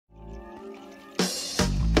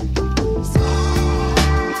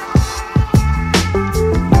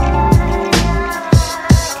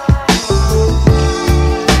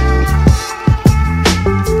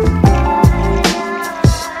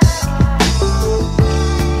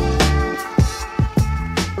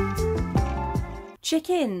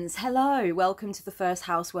Chickens, hello, welcome to the first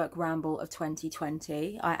Housework Ramble of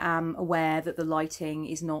 2020. I am aware that the lighting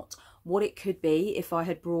is not what it could be if I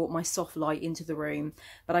had brought my soft light into the room,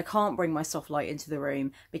 but I can't bring my soft light into the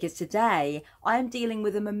room because today I am dealing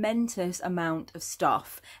with a momentous amount of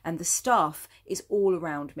stuff, and the stuff is all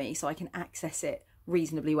around me so I can access it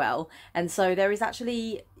reasonably well. And so there is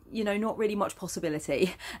actually, you know, not really much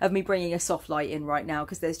possibility of me bringing a soft light in right now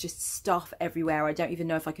because there's just stuff everywhere. I don't even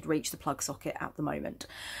know if I could reach the plug socket at the moment.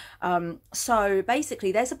 So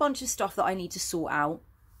basically there's a bunch of stuff that I need to sort out.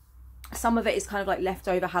 Some of it is kind of like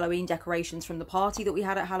leftover Halloween decorations from the party that we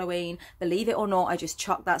had at Halloween. Believe it or not, I just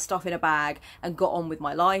chucked that stuff in a bag and got on with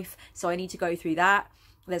my life. So I need to go through that.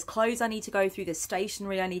 There's clothes I need to go through. There's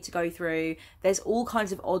stationery I need to go through. There's all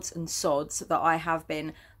kinds of odds and sods that I have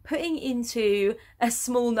been putting into a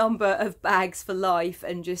small number of bags for life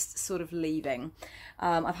and just sort of leaving.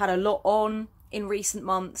 I've had a lot on in recent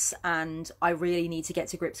months and I really need to get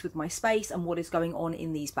to grips with my space and what is going on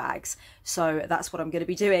in these bags. So that's what I'm going to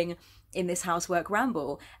be doing in this Housework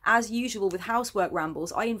Ramble. As usual with Housework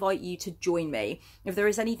Rambles, I invite you to join me. If there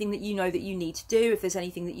is anything that you know that you need to do, if there's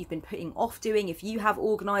anything that you've been putting off doing, if you have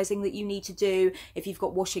organising that you need to do, if you've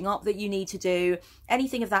got washing up that you need to do,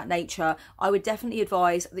 anything of that nature, I would definitely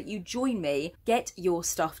advise that you join me. Get your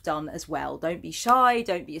stuff done as well. Don't be shy,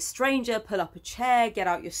 don't be a stranger, pull up a chair, get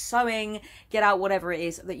out your sewing, get out whatever it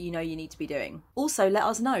is that you know you need to be doing. Also, let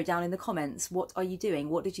us know down in the comments, what are you doing?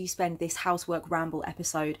 What did you spend this Housework Ramble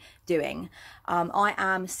episode doing? I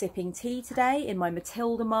am sipping tea today in my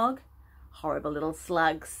Matilda mug. Horrible little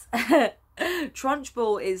slugs.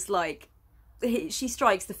 Trunchbull is like, she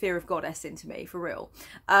strikes the fear of goddess into me, for real.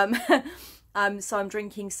 So I'm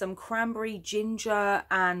drinking some cranberry, ginger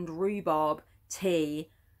and rhubarb tea.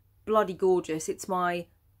 Bloody gorgeous. It's my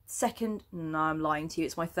second, no, I'm lying to you,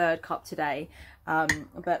 it's my third cup today.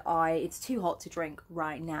 But it's too hot to drink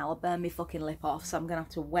right now. I'll burn my fucking lip off, so I'm gonna have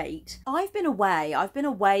to wait. I've been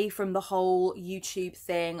away from the whole YouTube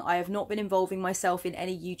thing. I have not been involving myself in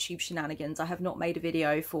any YouTube shenanigans. I have not made a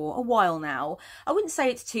video for a while now. I wouldn't say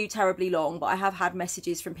it's too terribly long, but I have had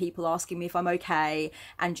messages from people asking me if I'm okay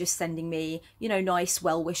and just sending me, you know, nice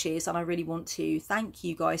well wishes, and I really want to thank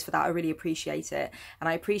you guys for that. I really appreciate it, and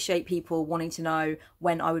I appreciate people wanting to know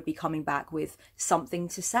when I would be coming back with something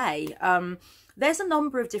to say. There's a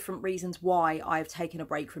number of different reasons why I've taken a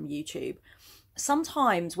break from YouTube.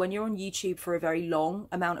 Sometimes when you're on YouTube for a very long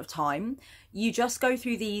amount of time, you just go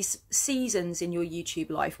through these seasons in your YouTube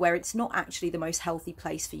life where it's not actually the most healthy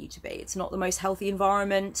place for you to be. It's not the most healthy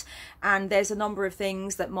environment, and there's a number of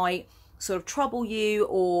things that might sort of trouble you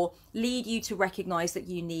or lead you to recognize that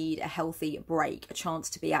you need a healthy break, a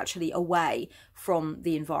chance to be actually away from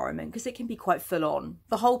the environment, because it can be quite full on.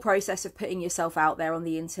 The whole process of putting yourself out there on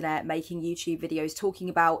the internet, making YouTube videos, talking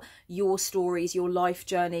about your stories, your life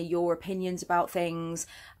journey, your opinions about things,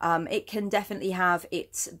 it can definitely have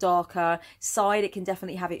its darker side, it can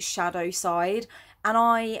definitely have its shadow side, and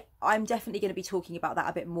I'm definitely going to be talking about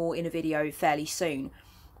that a bit more in a video fairly soon.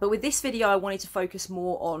 But with this video, I wanted to focus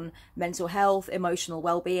more on mental health, emotional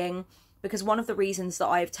well-being, because one of the reasons that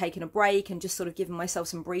I've taken a break and just sort of given myself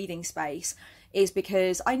some breathing space is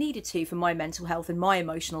because I needed to for my mental health and my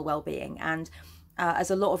emotional well-being. And as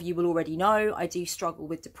a lot of you will already know, I do struggle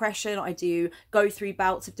with depression. I do go through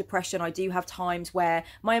bouts of depression. I do have times where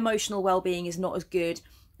my emotional well-being is not as good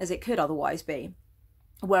as it could otherwise be,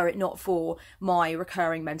 were it not for my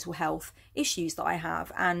recurring mental health issues that I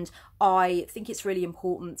have. And I think it's really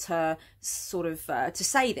important to sort of to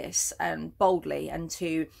say this and boldly and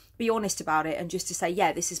to be honest about it, and just to say,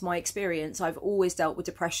 yeah, this is my experience. I've always dealt with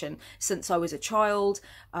depression since I was a child.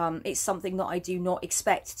 It's something that I do not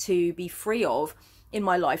expect to be free of in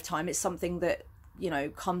my lifetime. It's something that, you know,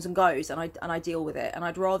 comes and goes, and I deal with it, and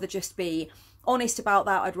I'd rather just be honest about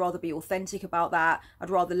that. I'd rather be authentic about that.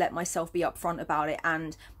 I'd rather let myself be upfront about it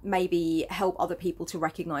and maybe help other people to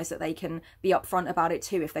recognize that they can be upfront about it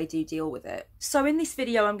too if they do deal with it. So in this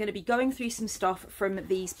video, I'm going to be going through some stuff from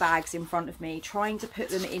these bags in front of me, trying to put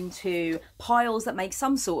them into piles that make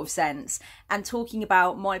some sort of sense, and talking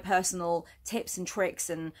about my personal tips and tricks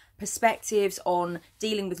and perspectives on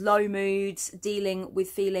dealing with low moods, dealing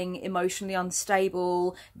with feeling emotionally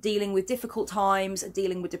unstable, dealing with difficult times,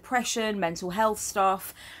 dealing with depression, mental health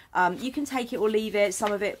stuff. You can take it or leave it.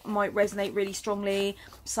 Some of it might resonate really strongly,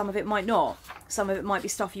 some of it might not. Some of it might be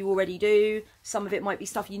stuff you already do, some of it might be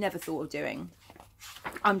stuff you never thought of doing.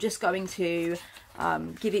 I'm just going to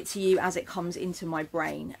give it to you as it comes into my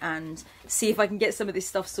brain and see if I can get some of this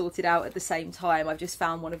stuff sorted out at the same time. I've just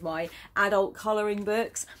found one of my adult colouring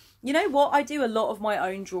books. You know what, I do a lot of my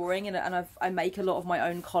own drawing and I make a lot of my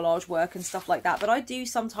own collage work and stuff like that, but I do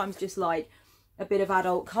sometimes just like a bit of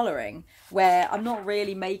adult colouring where I'm not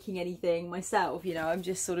really making anything myself, you know, I'm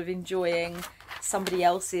just sort of enjoying somebody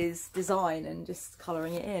else's design and just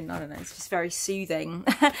colouring it in. I don't know, it's just very soothing.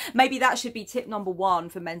 Maybe that should be tip number 1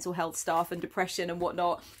 for mental health stuff and depression and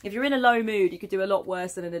whatnot. If you're in a low mood, you could do a lot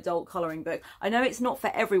worse than an adult colouring book. I know it's not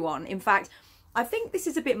for everyone. In fact, I think this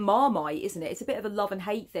is a bit Marmite, isn't it? It's a bit of a love and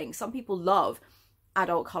hate thing. Some people love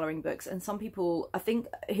adult colouring books and some people, I think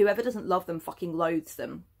whoever doesn't love them fucking loathes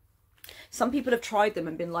them. Some people have tried them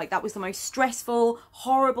and been like, that was the most stressful,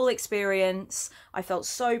 horrible experience. I felt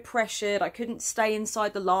so pressured. I couldn't stay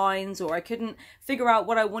inside the lines, or I couldn't figure out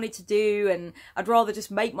what I wanted to do, and I'd rather just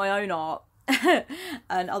make my own art.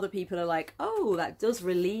 And other people are like, oh, that does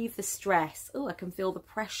relieve the stress. Oh, I can feel the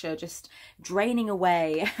pressure just draining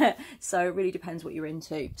away. So it really depends what you're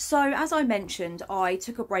into. So as I mentioned, I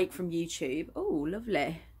took a break from YouTube. Oh,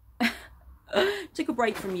 lovely. Took a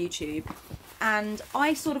break from YouTube, and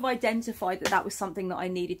I sort of identified that that was something that I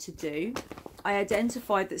needed to do. I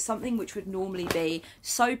identified that something which would normally be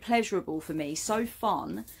so pleasurable for me, so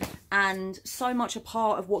fun, and so much a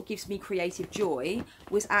part of what gives me creative joy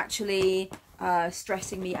was actually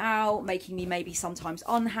stressing me out, making me maybe sometimes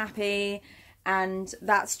unhappy, and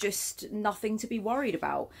that's just nothing to be worried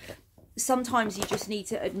about. Sometimes you just need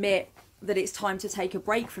to admit that it's time to take a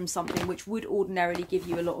break from something which would ordinarily give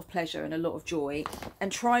you a lot of pleasure and a lot of joy,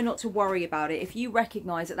 and try not to worry about it. If you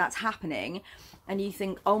recognize that that's happening and you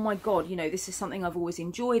think, oh my God, you know, this is something I've always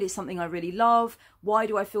enjoyed, it's something I really love, why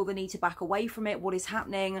do I feel the need to back away from it? What is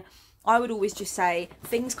happening? I would always just say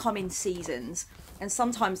things come in seasons, and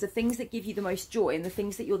sometimes the things that give you the most joy and the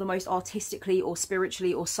things that you're the most artistically or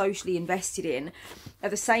spiritually or socially invested in are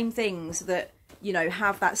the same things that, you know,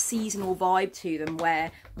 have that seasonal vibe to them,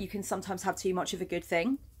 where you can sometimes have too much of a good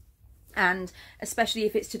thing. And especially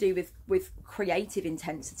if it's to do with creative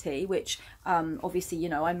intensity, which obviously, you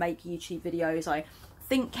know, I make YouTube videos, I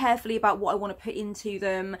think carefully about what I want to put into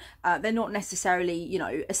them. They're not necessarily, you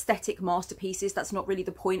know, aesthetic masterpieces. That's not really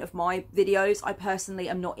the point of my videos. I personally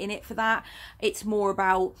am not in it for that. It's more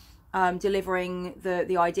about delivering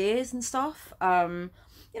the ideas and stuff.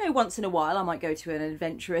 You know, once in a while I might go to an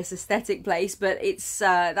adventurous aesthetic place, but it's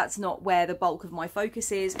that's not where the bulk of my focus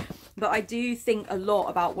is. But I do think a lot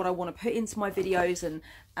about what I want to put into my videos and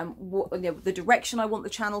what, you know, the direction I want the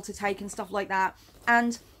channel to take and stuff like that.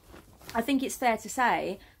 And I think it's fair to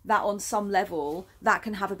say that on some level that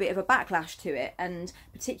can have a bit of a backlash to it, and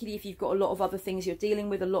particularly if you've got a lot of other things you're dealing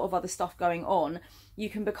with, a lot of other stuff going on, you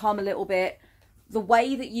can become a little bit, the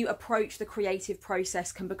way that you approach the creative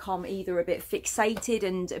process can become either a bit fixated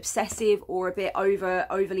and obsessive, or a bit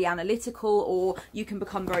overly analytical, or you can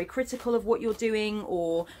become very critical of what you're doing,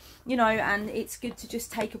 or, you know, and it's good to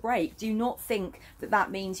just take a break. Do not think that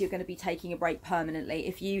that means you're going to be taking a break permanently.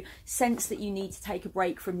 If you sense that you need to take a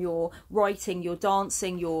break from your writing, your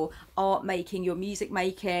dancing, your art making, your music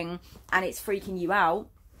making, and it's freaking you out,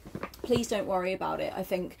 please don't worry about it. I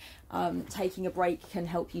think taking a break can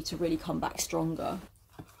help you to really come back stronger.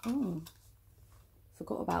 Oh,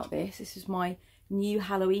 forgot about this. This is my new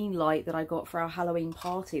Halloween light that I got for our Halloween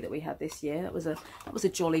party that we had this year. That was a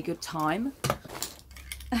jolly good time.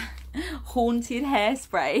 Haunted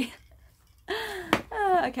hairspray.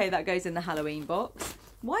 Okay, that goes in the Halloween box.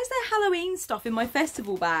 Why is there Halloween stuff in my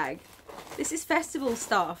festival bag? This is festival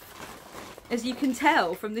stuff, as you can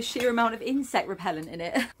tell from the sheer amount of insect repellent in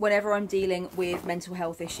it. Whenever I'm dealing with mental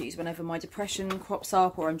health issues, whenever my depression crops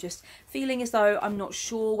up, or I'm just feeling as though I'm not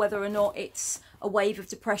sure whether or not it's a wave of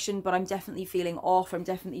depression, but I'm definitely feeling off, I'm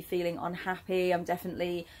definitely feeling unhappy, I'm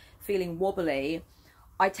definitely feeling wobbly,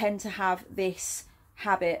 I tend to have this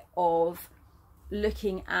habit of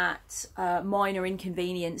looking at minor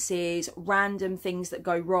inconveniences, random things that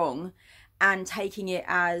go wrong, and taking it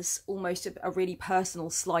as almost a really personal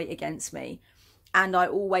slight against me. And I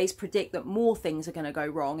always predict that more things are going to go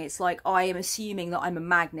wrong. It's like I am assuming that I'm a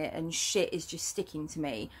magnet and shit is just sticking to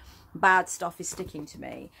me. Bad stuff is sticking to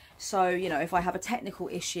me. So, you know, if I have a technical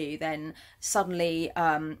issue, then suddenly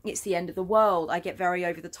it's the end of the world. I get very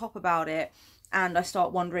over the top about it, and I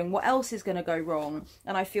start wondering what else is going to go wrong.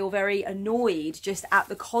 And I feel very annoyed just at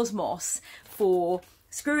the cosmos for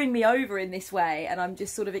screwing me over in this way, and I'm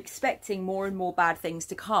just sort of expecting more and more bad things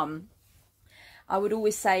to come. I would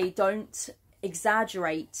always say don't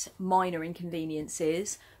exaggerate minor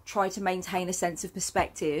inconveniences, try to maintain a sense of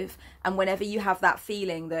perspective, and whenever you have that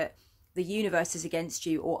feeling that the universe is against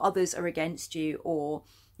you, or others are against you, or,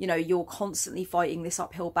 you know, you're constantly fighting this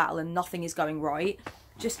uphill battle and nothing is going right,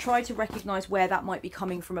 just try to recognise where that might be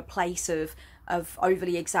coming from, a place of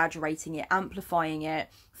overly exaggerating it, amplifying it,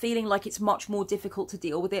 feeling like it's much more difficult to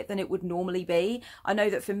deal with it than it would normally be. I know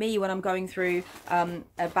that for me, when I'm going through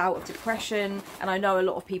a bout of depression, and I know a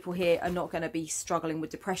lot of people here are not going to be struggling with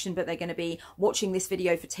depression, but they're going to be watching this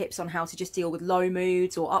video for tips on how to just deal with low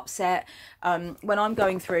moods or upset. When I'm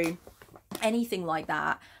going through anything like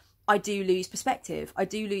that, I do lose perspective. I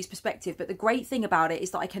do lose perspective. But the great thing about it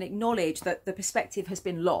is that I can acknowledge that the perspective has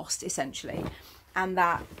been lost, essentially. And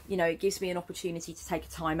that, you know, it gives me an opportunity to take a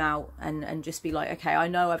time out and just be like, okay, I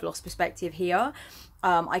know I've lost perspective here.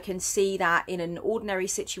 I can see that in an ordinary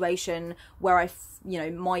situation where I, you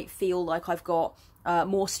know, might feel like I've got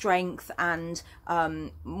more strength and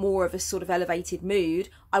more of a sort of elevated mood,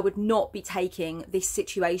 I would not be taking this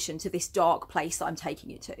situation to this dark place that I'm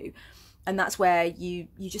taking it to. And that's where you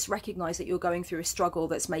just recognize that you're going through a struggle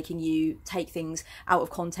that's making you take things out of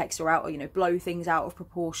context or out, you know, blow things out of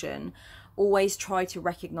proportion. Always try to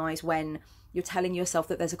recognize when you're telling yourself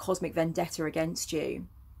that there's a cosmic vendetta against you.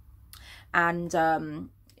 And,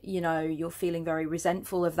 you know, you're feeling very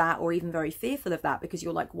resentful of that, or even very fearful of that, because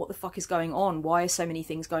you're like, what the fuck is going on? Why are so many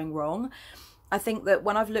things going wrong? I think that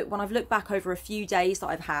when I've looked back over a few days that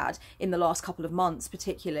I've had in the last couple of months,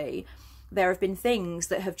 particularly, there have been things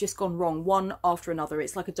that have just gone wrong, one after another.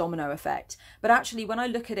 It's like a domino effect. But actually, when I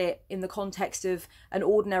look at it in the context of an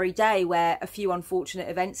ordinary day where a few unfortunate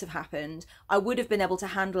events have happened, I would have been able to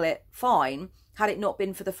handle it fine had it not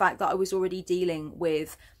been for the fact that I was already dealing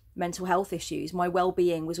with mental health issues. My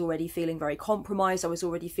well-being was already feeling very compromised. I was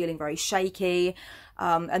already feeling very shaky.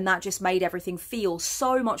 And that just made everything feel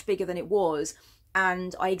so much bigger than it was.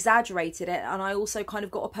 And I exaggerated it. And I also kind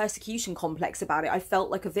of got a persecution complex about it. I felt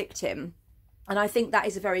like a victim. And I think that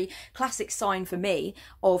is a very classic sign for me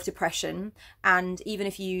of depression. And even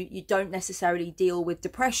if you don't necessarily deal with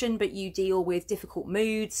depression, but you deal with difficult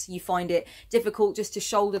moods, you find it difficult just to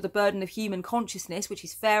shoulder the burden of human consciousness, which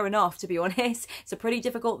is fair enough, to be honest. It's a pretty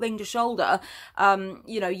difficult thing to shoulder.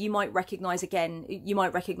 You know, you might recognize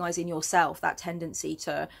in yourself that tendency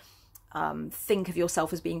to think of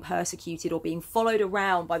yourself as being persecuted or being followed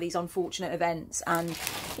around by these unfortunate events. And,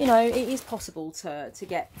 you know, it is possible to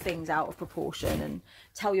get things out of proportion and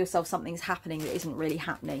tell yourself something's happening that isn't really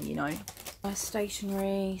happening, you know.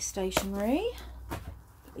 Stationery.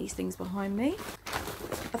 These things behind me.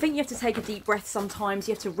 I think you have to take a deep breath sometimes.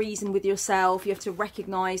 You have to reason with yourself. You have to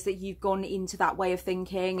recognise that you've gone into that way of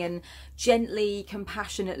thinking, and gently,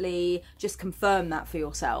 compassionately just confirm that for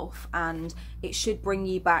yourself. And it should bring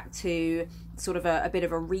you back to sort of a bit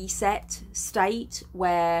of a reset state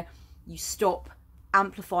where you stop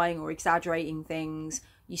amplifying or exaggerating things.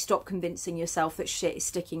 You stop convincing yourself that shit is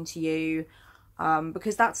sticking to you.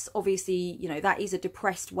 Because that's obviously, you know, that is a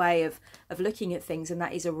depressed way of looking at things, and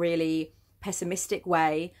that is a really pessimistic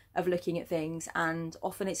way of looking at things, and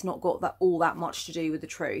often it's not got all that much to do with the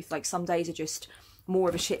truth. Like, some days are just more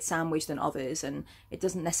of a shit sandwich than others, and it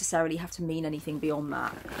doesn't necessarily have to mean anything beyond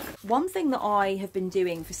that. One thing that I have been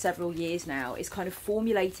doing for several years now is kind of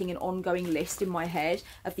formulating an ongoing list in my head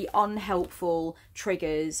of the unhelpful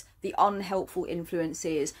triggers, the unhelpful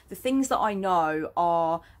influences, the things that I know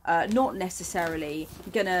are not necessarily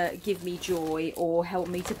gonna give me joy or help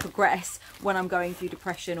me to progress when I'm going through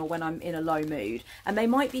depression or when I'm in a low mood. And they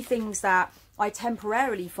might be things that I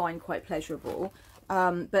temporarily find quite pleasurable,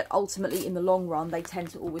 but ultimately in the long run, they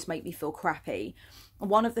tend to always make me feel crappy.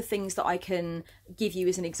 One of the things that I can give you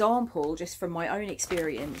as an example, just from my own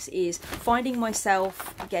experience, is finding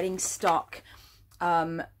myself getting stuck,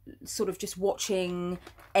 sort of just watching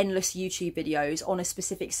endless YouTube videos on a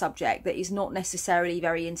specific subject that is not necessarily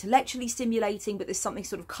very intellectually stimulating, but there's something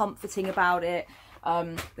sort of comforting about it.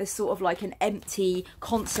 There's sort of like an empty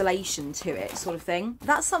consolation to it, sort of thing.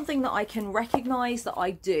 That's something that I can recognise that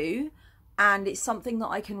I do. And it's something that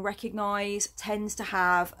I can recognise tends to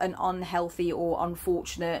have an unhealthy or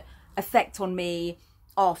unfortunate effect on me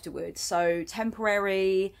afterwards. So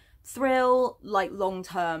temporary thrill, like long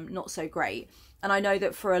term, not so great. And I know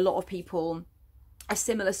that for a lot of people, a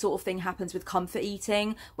similar sort of thing happens with comfort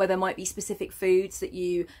eating, where there might be specific foods that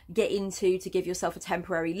you get into to give yourself a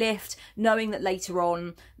temporary lift, knowing that later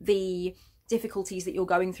on the difficulties that you're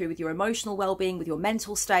going through with your emotional well-being, with your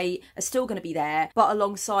mental state, are still going to be there. But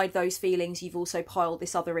alongside those feelings, you've also piled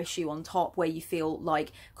this other issue on top where you feel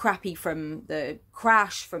like crappy from the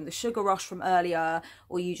crash, from the sugar rush from earlier,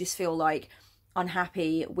 or you just feel like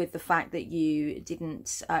unhappy with the fact that you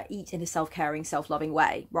didn't eat in a self-caring, self-loving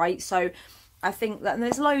way, right? So I think that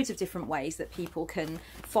there's loads of different ways that people can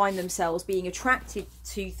find themselves being attracted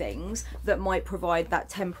to things that might provide that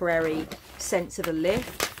temporary sense of a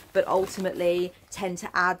lift, but ultimately tend to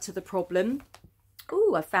add to the problem.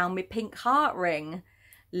 Ooh, I found my pink heart ring.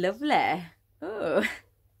 Lovely. Ooh.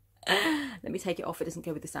 Let me take it off, it doesn't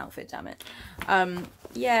go with this outfit, damn it.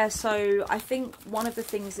 Yeah, so I think one of the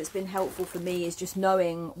things that's been helpful for me is just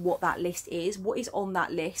knowing what that list is, what is on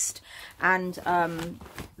that list, and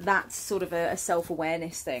that's sort of a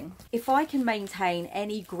self-awareness thing. If I can maintain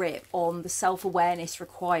any grip on the self-awareness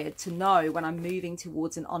required to know when I'm moving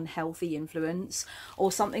towards an unhealthy influence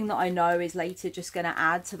or something that I know is later just going to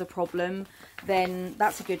add to the problem, then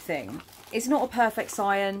that's a good thing. It's not a perfect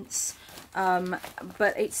science,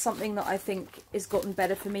 but it's something that I think has gotten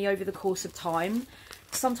better for me over the course of time.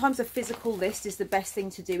 Sometimes a physical list is the best thing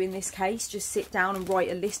to do in this case. Just sit down and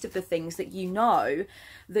write a list of the things that you know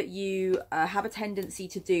that you have a tendency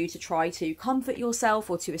to do to try to comfort yourself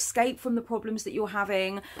or to escape from the problems that you're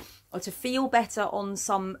having, or to feel better on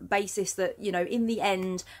some basis that, you know, in the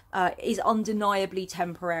end is undeniably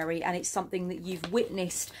temporary, and it's something that you've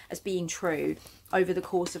witnessed as being true over the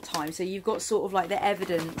course of time. So you've got sort of like the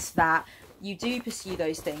evidence that you do pursue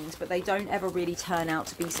those things, but they don't ever really turn out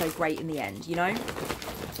to be so great in the end, you know?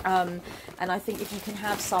 And I think if you can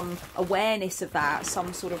have some awareness of that,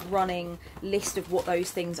 some sort of running list of what those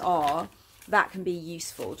things are, that can be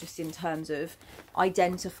useful just in terms of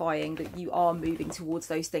identifying that you are moving towards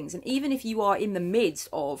those things. And even if you are in the midst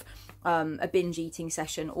of a binge eating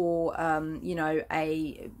session or, you know,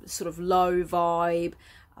 a sort of low vibe,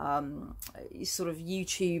 sort of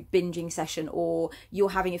YouTube binging session, or you're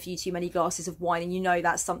having a few too many glasses of wine and you know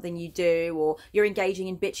that's something you do, or you're engaging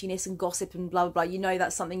in bitchiness and gossip and blah blah blah, you know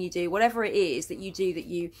that's something you do, whatever it is that you do that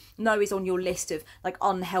you know is on your list of like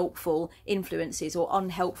unhelpful influences or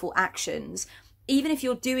unhelpful actions, even if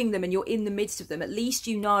you're doing them and you're in the midst of them, at least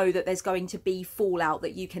you know that there's going to be fallout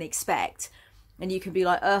that you can expect, and you can be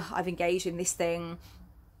like, ugh, I've engaged in this thing,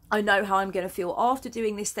 I know how I'm going to feel after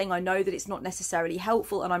doing this thing. I know that it's not necessarily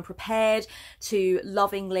helpful, and I'm prepared to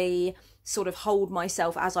lovingly sort of hold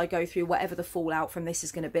myself as I go through whatever the fallout from this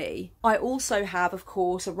is going to be. I also have, of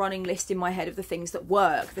course, a running list in my head of the things that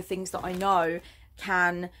work, the things that I know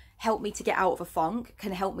can help me to get out of a funk,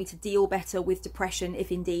 can help me to deal better with depression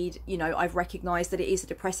if indeed, you know, I've recognised that it is a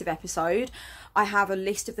depressive episode. I have a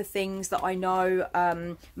list of the things that I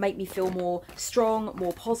know make me feel more strong,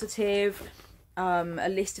 more positive, a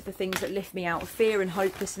list of the things that lift me out of fear and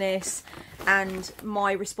hopelessness, and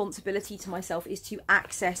my responsibility to myself is to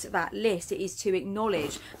access that list. It is to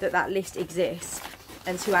acknowledge that that list exists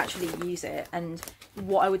and to actually use it. And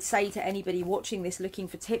what I would say to anybody watching this looking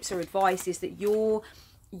for tips or advice is that your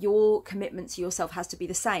commitment to yourself has to be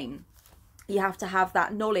the same. You have to have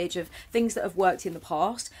that knowledge of things that have worked in the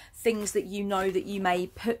past, things that you know that you may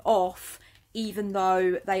put off even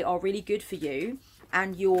though they are really good for you.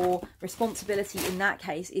 And your responsibility in that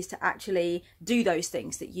case is to actually do those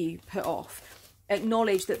things that you put off.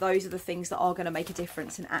 Acknowledge that those are the things that are going to make a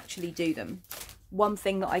difference and actually do them. One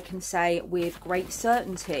thing that I can say with great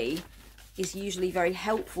certainty is usually very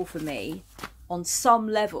helpful for me on some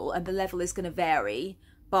level, and the level is going to vary,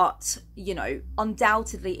 but, you know,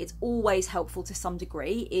 undoubtedly it's always helpful to some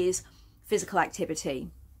degree, is physical activity.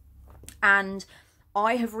 And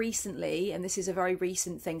I have recently, and this is a very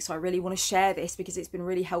recent thing, so I really want to share this because it's been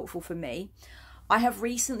really helpful for me. I have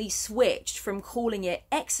recently switched from calling it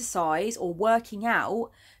exercise or working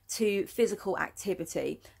out to physical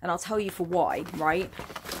activity. And I'll tell you for why, right?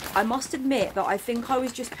 I must admit that I think I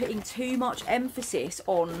was just putting too much emphasis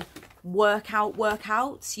on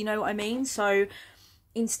workouts, you know what I mean? So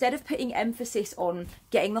instead of putting emphasis on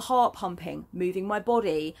getting the heart pumping, moving my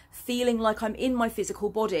body, feeling like I'm in my physical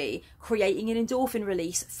body, creating an endorphin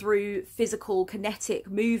release through physical kinetic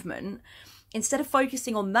movement, instead of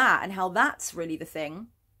focusing on that and how that's really the thing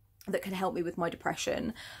that can help me with my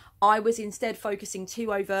depression, I was instead focusing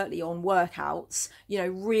too overtly on workouts, you know,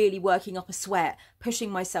 really working up a sweat,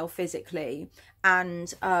 pushing myself physically,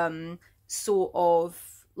 and sort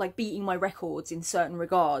of like beating my records in certain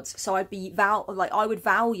regards. So I'd be I would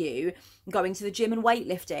value going to the gym and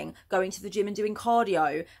weightlifting, going to the gym and doing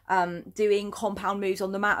cardio, doing compound moves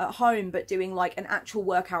on the mat at home, but doing like an actual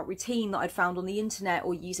workout routine that I'd found on the internet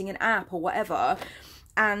or using an app or whatever.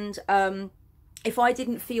 And if I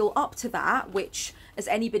didn't feel up to that, which as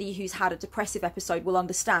anybody who's had a depressive episode will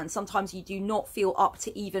understand, sometimes you do not feel up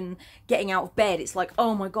to even getting out of bed. It's like,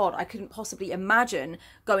 oh my God, I couldn't possibly imagine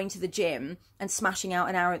going to the gym and smashing out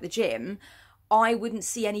an hour at the gym. I wouldn't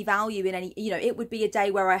see any value in any, you know, it would be a day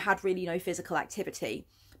where I had really no physical activity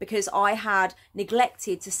because I had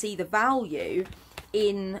neglected to see the value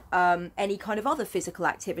in any kind of other physical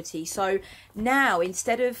activity. So now,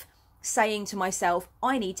 instead of saying to myself,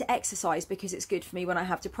 I need to exercise because it's good for me when I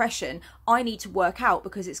have depression, I need to work out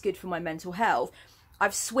because it's good for my mental health,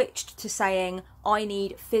 I've switched to saying I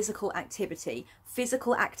need physical activity.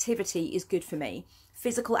 Physical activity is good for me.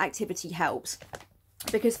 physical activity helps.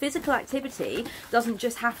 Because physical activity doesn't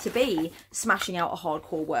just have to be smashing out a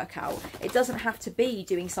hardcore workout. It doesn't have to be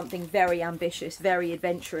doing something very ambitious, very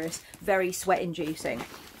adventurous, very sweat-inducing.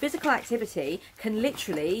 Physical activity can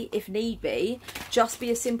literally, if need be, just be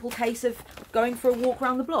a simple case of going for a walk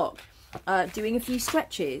around the block, doing a few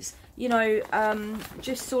stretches, you know,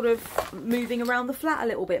 just sort of moving around the flat a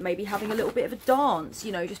little bit, maybe having a little bit of a dance,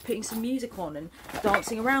 you know, just putting some music on and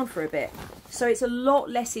dancing around for a bit. So it's a lot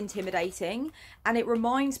less intimidating, and it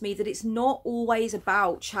reminds me that it's not always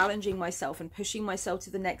about challenging myself and pushing myself to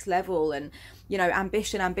the next level and, you know,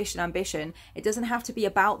 ambition, ambition, ambition. It doesn't have to be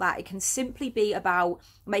about that. It can simply be about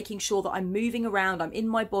making sure that I'm moving around, I'm in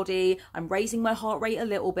my body, I'm raising my heart rate a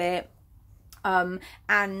little bit.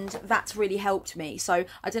 And that's really helped me. So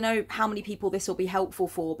I don't know how many people this will be helpful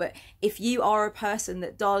for, but if you are a person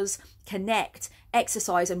that does connect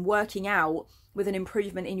exercise and working out with an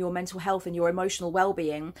improvement in your mental health and your emotional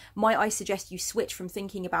well-being, might I suggest you switch from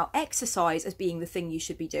thinking about exercise as being the thing you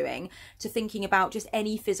should be doing to thinking about just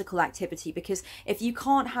any physical activity. Because if you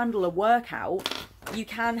can't handle a workout, you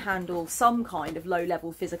can handle some kind of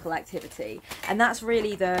low-level physical activity. And that's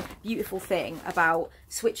really the beautiful thing about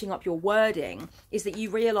switching up your wording, is that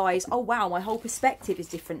you realise, oh wow, my whole perspective is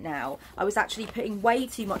different now. I was actually putting way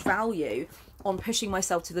too much value on pushing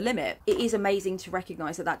myself to the limit. It is amazing to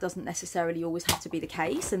recognise that that doesn't necessarily always have to be the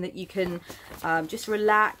case, and that you can just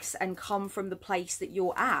relax and come from the place that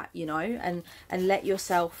you're at, you know, and let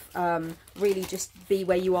yourself really just be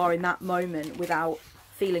where you are in that moment without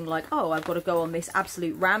feeling like, oh, I've got to go on this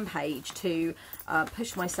absolute rampage to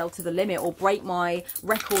push myself to the limit, or break my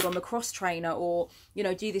record on the cross trainer, or, you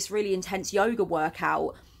know, do this really intense yoga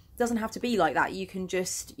workout. It doesn't have to be like that. You can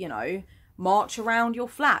just, you know, march around your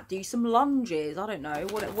flat, do some lunges, I don't know,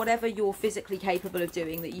 whatever you're physically capable of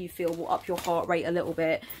doing that you feel will up your heart rate a little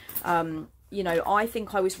bit. You know, I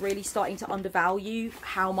think I was really starting to undervalue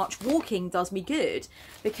how much walking does me good,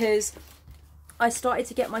 because I started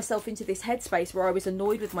to get myself into this headspace where I was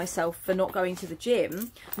annoyed with myself for not going to the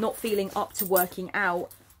gym, not feeling up to working out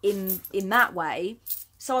in that way.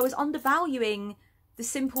 So I was undervaluing the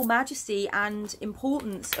simple majesty and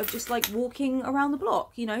importance of just like walking around the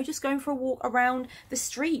block, you know, just going for a walk around the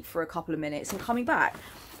street for a couple of minutes and coming back.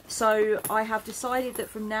 So I have decided that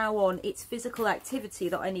from now on, it's physical activity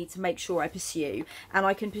that I need to make sure I pursue. And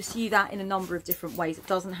I can pursue that in a number of different ways. It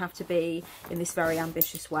doesn't have to be in this very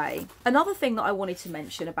ambitious way. Another thing that I wanted to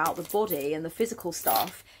mention about the body and the physical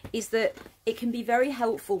stuff is that it can be very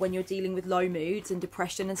helpful when you're dealing with low moods and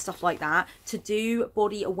depression and stuff like that to do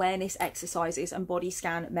body awareness exercises and body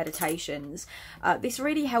scan meditations. This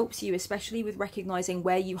really helps you, especially with recognizing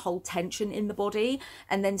where you hold tension in the body,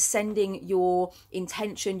 and then sending your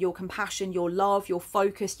intention, your compassion, your love, your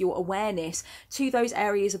focus, your awareness to those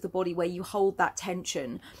areas of the body where you hold that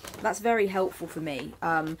tension. That's very helpful for me.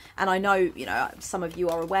 And I know, you know, some of you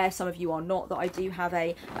are aware, some of you are not, that I do have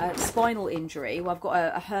a spinal injury. Well, I've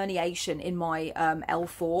got a herniation in my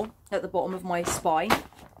L4 at the bottom of my spine,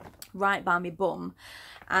 right by my bum.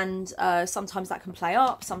 And sometimes that can play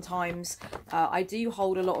up. Sometimes I do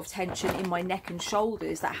hold a lot of tension in my neck and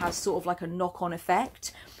shoulders that has sort of like a knock-on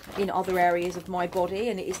effect in other areas of my body,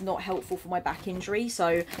 and it is not helpful for my back injury.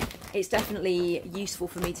 So it's definitely useful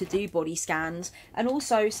for me to do body scans. And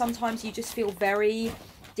also sometimes you just feel very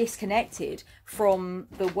disconnected from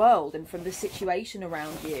the world and from the situation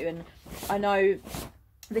around you. And I know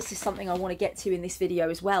this is something I want to get to in this video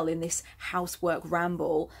as well, in this housework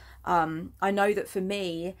ramble. I know that for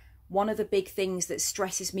me, one of the big things that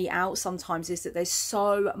stresses me out sometimes is that there's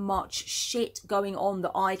so much shit going on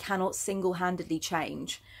that I cannot single-handedly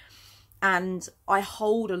change. And I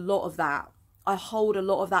hold a lot of that. I hold a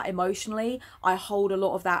lot of that emotionally. I hold a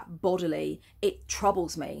lot of that bodily. It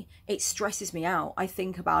troubles me. It stresses me out. I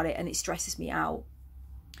think about it and it stresses me out.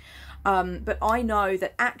 But I know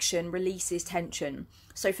that action releases tension.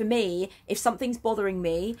 So for me, if something's bothering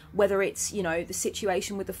me, whether it's, you know, the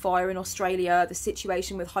situation with the fire in Australia, the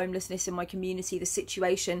situation with homelessness in my community, the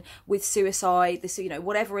situation with suicide, this, you know,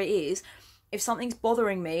 whatever it is, if something's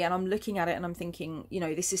bothering me and I'm looking at it and I'm thinking, you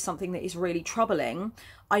know, this is something that is really troubling,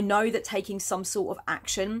 I know that taking some sort of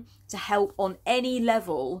action to help on any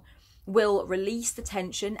level will release the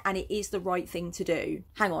tension, and it is the right thing to do.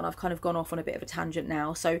 Hang on, I've kind of gone off on a bit of a tangent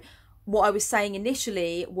now. So what I was saying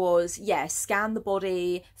initially was, yes, scan the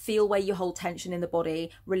body, feel where you hold tension in the body,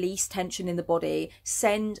 release tension in the body,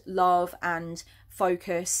 send love and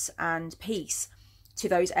focus and peace to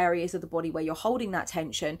those areas of the body where you're holding that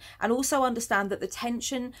tension, and also understand that the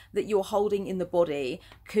tension that you're holding in the body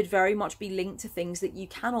could very much be linked to things that you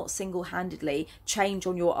cannot single-handedly change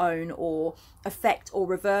on your own or affect or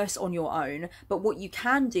reverse on your own. But what you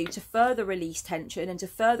can do to further release tension and to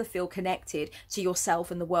further feel connected to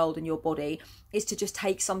yourself and the world and your body is to just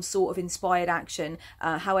take some sort of inspired action,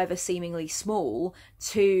 however seemingly small,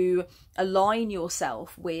 to align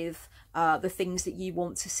yourself with the things that you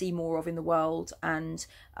want to see more of in the world. And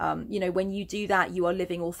you know, when you do that, you are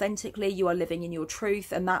living authentically, you are living in your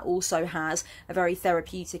truth, and that also has a very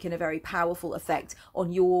therapeutic and a very powerful effect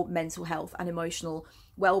on your mental health and emotional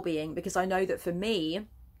well-being. Because I know that for me,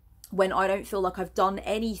 when I don't feel like I've done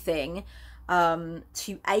anything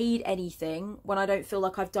to aid anything, when I don't feel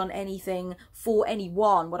like I've done anything for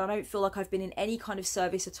anyone, when I don't feel like I've been in any kind of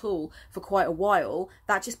service at all for quite a while,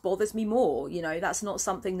 that just bothers me more. You know, that's not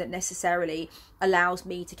something that necessarily allows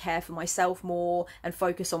me to care for myself more and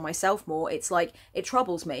focus on myself more. It's like, it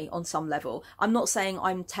troubles me on some level. I'm not saying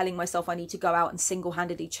I'm telling myself I need to go out and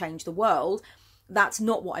single-handedly change the world. That's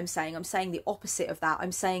not what I'm saying. I'm saying the opposite of that.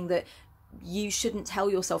 I'm saying that you shouldn't tell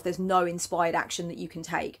yourself there's no inspired action that you can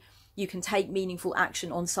take. You can take meaningful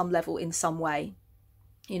action on some level in some way,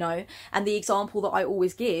 you know. And the example that I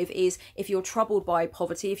always give is, if you're troubled by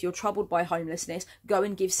poverty, if you're troubled by homelessness, go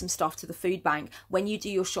and give some stuff to the food bank. When you do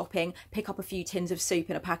your shopping, pick up a few tins of soup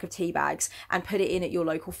and a pack of tea bags and put it in at your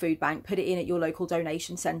local food bank, put it in at your local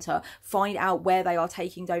donation centre. Find out where they are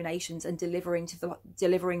taking donations and delivering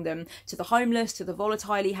them to the homeless, to the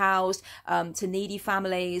volatilely housed, to needy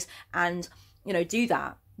families, and, you know, do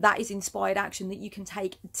that. That is inspired action that you can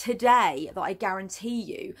take today that I guarantee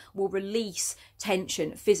you will release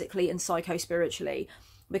tension physically and psycho-spiritually,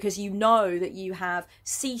 because you know that you have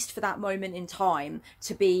ceased for that moment in time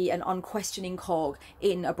to be an unquestioning cog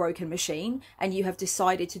in a broken machine, and you have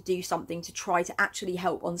decided to do something to try to actually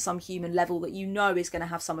help on some human level that you know is going to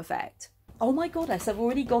have some effect. Oh my goodness, I've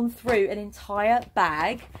already gone through an entire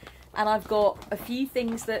bag. And I've got a few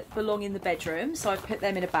things that belong in the bedroom, so I've put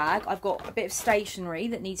them in a bag. I've got a bit of stationery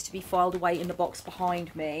that needs to be filed away in the box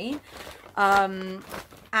behind me.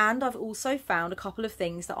 And I've also found a couple of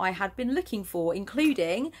things that I had been looking for,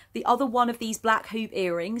 including the other one of these black hoop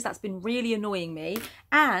earrings that's been really annoying me,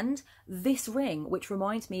 and this ring, which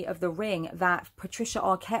reminds me of the ring that Patricia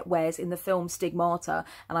Arquette wears in the film Stigmata,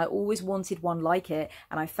 and I always wanted one like it.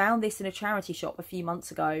 And I found this in a charity shop a few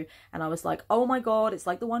months ago, and I was like, oh my god, it's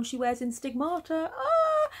like the one she wears in Stigmata.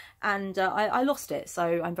 And I lost it,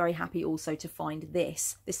 so I'm very happy also to find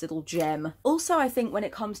this little gem. Also, I think when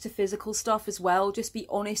it comes to physical stuff as well, just be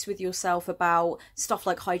honest with yourself about stuff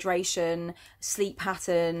like hydration, sleep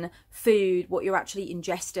pattern, food, what you're actually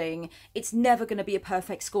ingesting. It's never going to be a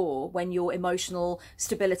perfect score when your emotional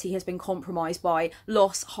stability has been compromised by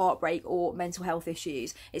loss, heartbreak, or mental health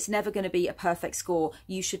issues. It's never going to be a perfect score.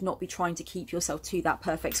 You should not be trying to keep yourself to that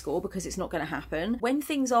perfect score, because it's not going to happen. When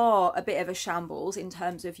things are a bit of a shambles in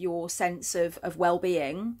terms of your sense of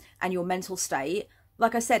well-being and your mental state,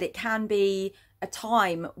 like I said, it can be a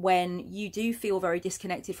time when you do feel very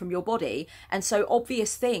disconnected from your body, and so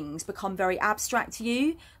obvious things become very abstract to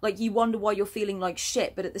you. Like, you wonder why you're feeling like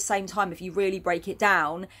shit, but at the same time, if you really break it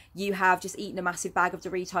down, you have just eaten a massive bag of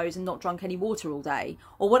Doritos and not drunk any water all day,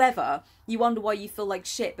 or whatever. You wonder why you feel like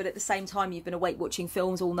shit, but at the same time, you've been awake watching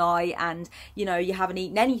films all night, and, you know, you haven't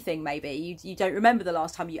eaten anything. Maybe you don't remember the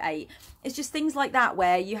last time you ate. It's just things like that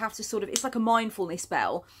where you have to sort of, it's like a mindfulness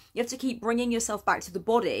spell. You have to keep bringing yourself back to the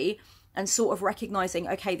body and sort of recognizing,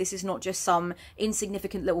 okay, this is not just some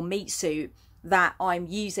insignificant little meat suit that I'm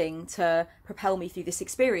using to propel me through this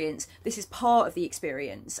experience. This is part of the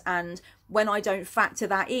experience. And when I don't factor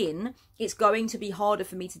that in, it's going to be harder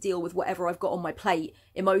for me to deal with whatever I've got on my plate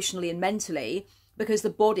emotionally and mentally, because the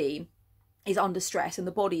body is under stress and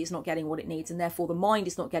the body is not getting what it needs, and therefore the mind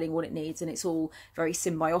is not getting what it needs, and it's all very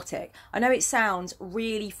symbiotic. I know it sounds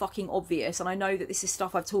really fucking obvious, and I know that this is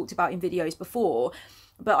stuff I've talked about in videos before,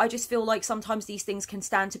 but I just feel like sometimes these things can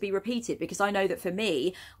stand to be repeated, because I know that for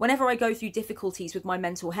me, whenever I go through difficulties with my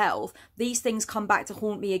mental health, these things come back to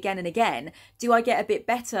haunt me again and again. Do I get a bit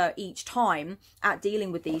better each time at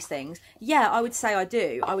dealing with these things? Yeah, I would say I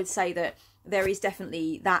do. I would say that there is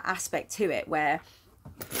definitely that aspect to it where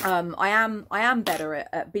I am better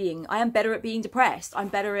at being depressed. I'm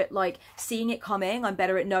better at like seeing it coming. I'm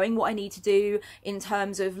better at knowing what I need to do in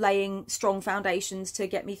terms of laying strong foundations to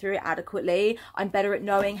get me through it adequately. I'm better at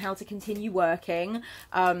knowing how to continue working,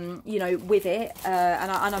 you know, with it.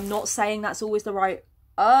 And I'm not saying that's always the right,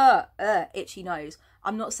 itchy nose.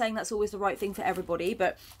 I'm not saying that's always the right thing for everybody,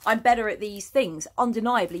 but I'm better at these things.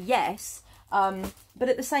 Undeniably, yes. But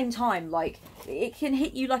at the same time, like, it can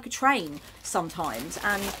hit you like a train sometimes,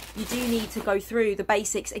 and you do need to go through the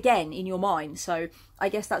basics again in your mind. So I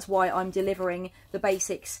guess that's why I'm delivering the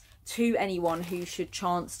basics to anyone who should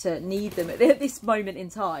chance to need them at this moment in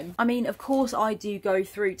time. I mean, of course I do go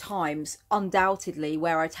through times, undoubtedly,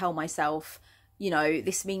 where I tell myself, you know,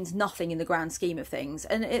 this means nothing in the grand scheme of things.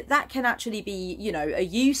 And that can actually be, you know, a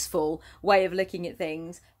useful way of looking at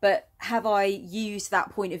things. But have I used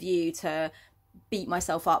that point of view to beat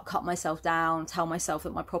myself up, cut myself down, tell myself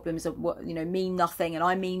that my problems are, you know, mean nothing and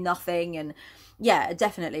I mean nothing? And yeah,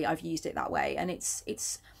 definitely I've used it that way. And it's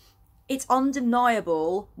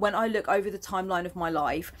undeniable when I look over the timeline of my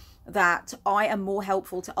life that I am more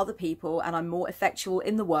helpful to other people and I'm more effectual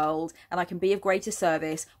in the world and I can be of greater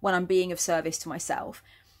service when I'm being of service to myself.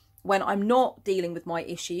 When I'm not dealing with my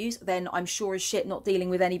issues, then I'm sure as shit not dealing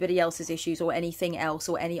with anybody else's issues or anything else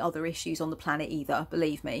or any other issues on the planet either,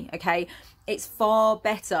 believe me, okay? It's far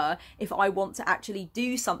better if I want to actually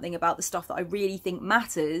do something about the stuff that I really think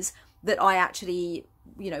matters, that I actually,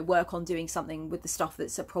 you know, work on doing something with the stuff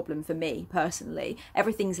that's a problem for me personally.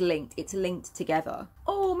 Everything's linked. It's linked together.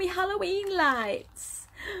 Oh, me Halloween lights.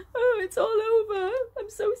 Oh, it's all over. I'm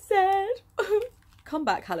so sad. Come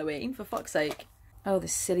back, Halloween, for fuck's sake. Oh,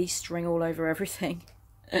 this silly string all over everything.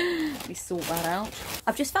 Let me sort that out.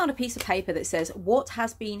 I've just found a piece of paper that says, what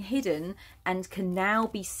has been hidden and can now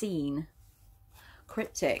be seen.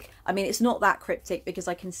 Cryptic. I mean, it's not that cryptic because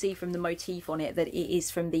I can see from the motif on it that it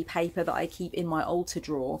is from the paper that I keep in my altar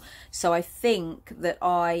drawer. So I think that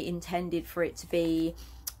I intended for it to be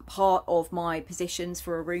part of my positions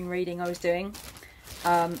for a rune reading I was doing.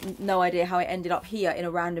 No idea how it ended up here in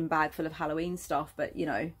a random bag full of Halloween stuff, but you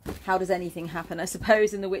know, how does anything happen, I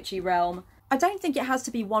suppose, in the witchy realm? I don't think it has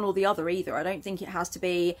to be one or the other either. I don't think it has to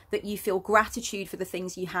be that you feel gratitude for the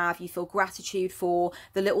things you have, you feel gratitude for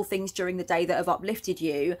the little things during the day that have uplifted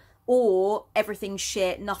you, or everything's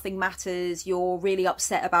shit, nothing matters, you're really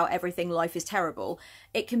upset about everything, life is terrible.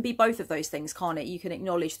 It can be both of those things, can't it? You can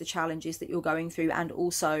acknowledge the challenges that you're going through and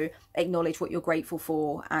also acknowledge what you're grateful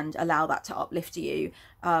for and allow that to uplift you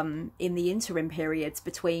in the interim periods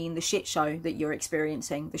between the shit show that you're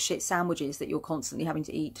experiencing, the shit sandwiches that you're constantly having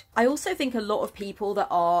to eat. I also think a lot of people that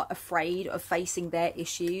are afraid of facing their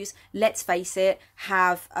issues, let's face it,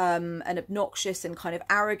 have an obnoxious and kind of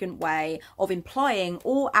arrogant way of implying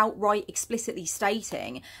or outright explicitly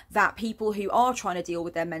stating that people who are trying to deal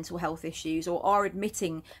with their mental health issues or are admitting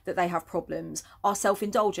that they have problems are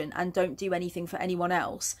self-indulgent and don't do anything for anyone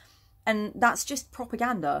else. And that's just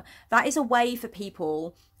propaganda. That is a way for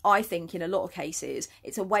people, I think in a lot of cases,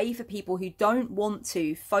 it's a way for people who don't want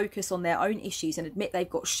to focus on their own issues and admit they've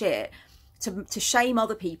got shit to shame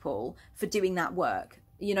other people for doing that work,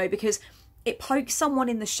 you know, because it pokes someone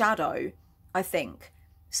in the shadow, I think,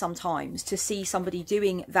 sometimes to see somebody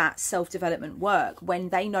doing that self-development work when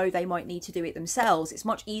they know they might need to do it themselves. It's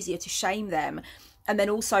much easier to shame them and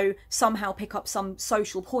then also somehow pick up some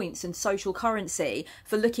social points and social currency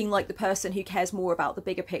for looking like the person who cares more about the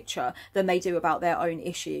bigger picture than they do about their own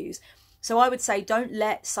issues. So I would say don't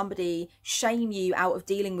let somebody shame you out of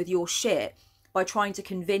dealing with your shit by trying to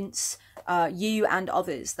convince you and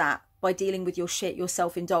others that by dealing with your shit, you're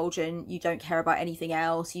self-indulgent, you don't care about anything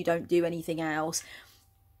else, you don't do anything else.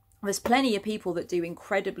 There's plenty of people that do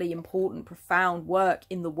incredibly important, profound work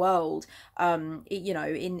in the world, you know,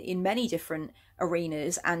 in many different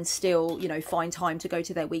arenas and still, you know, find time to go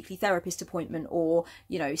to their weekly therapist appointment or,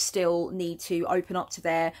 you know, still need to open up to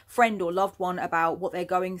their friend or loved one about what they're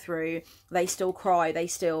going through. They still cry. They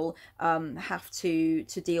still have to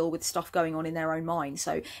deal with stuff going on in their own mind.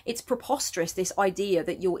 So it's preposterous, this idea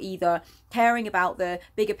that you're either caring about the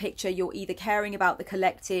bigger picture, you're either caring about the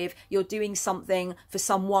collective, you're doing something for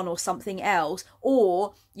someone or something else,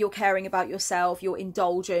 or you're caring about yourself, you're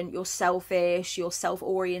indulgent, you're selfish, you're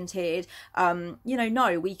self-oriented. You know,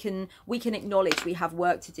 no, we can acknowledge we have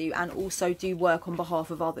work to do and also do work on behalf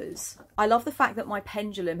of others. I love the fact that my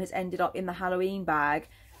pendulum has ended up in the Halloween bag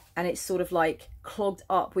and it's sort of like clogged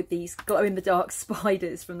up with these glow-in-the-dark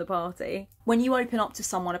spiders from the party. When you open up to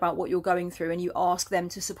someone about what you're going through and you ask them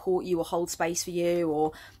to support you or hold space for you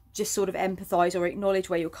or just sort of empathize or acknowledge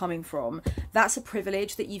where you're coming from, that's a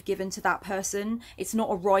privilege that you've given to that person. It's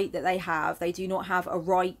not a right that they have. They do not have a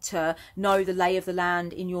right to know the lay of the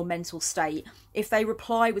land in your mental state. If they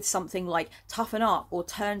reply with something like toughen up or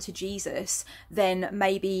turn to Jesus, then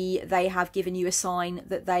maybe they have given you a sign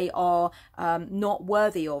that they are not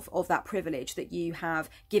worthy of that privilege that you have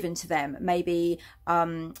given to them. Maybe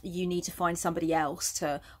you need to find somebody else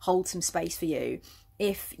to hold some space for you.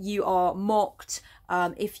 If you are mocked,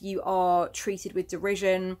 if you are treated with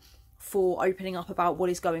derision for opening up about what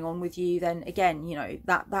is going on with you, then again, you know,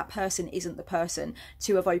 that person isn't the person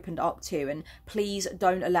to have opened up to, and please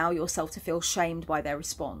don't allow yourself to feel shamed by their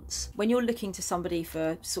response. When you're looking to somebody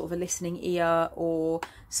for sort of a listening ear or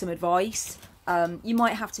some advice, you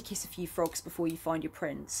might have to kiss a few frogs before you find your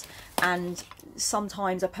prince, and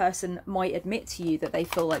sometimes a person might admit to you that they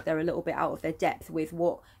feel like they're a little bit out of their depth with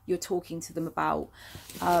what you're talking to them about.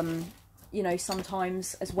 You know,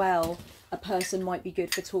 sometimes as well, a person might be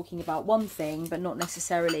good for talking about one thing, but not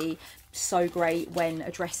necessarily so great when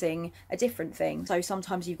addressing a different thing. So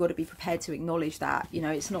sometimes you've got to be prepared to acknowledge that, you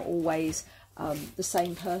know, it's not always the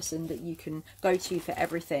same person that you can go to for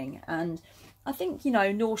everything. And I think, you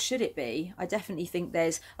know, nor should it be. I definitely think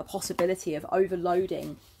there's a possibility of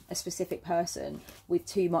overloading a specific person with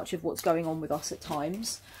too much of what's going on with us at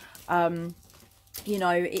times. You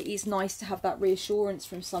know, it is nice to have that reassurance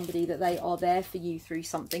from somebody that they are there for you through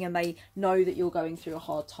something and they know that you're going through a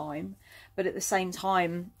hard time. But at the same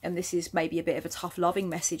time, and this is maybe a bit of a tough loving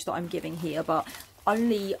message that I'm giving here, but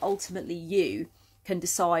only ultimately you can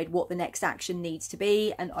decide what the next action needs to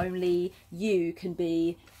be, and only you can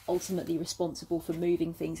be ultimately responsible for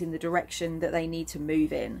moving things in the direction that they need to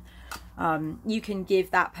move in. You can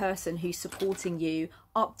give that person who's supporting you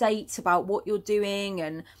updates about what you're doing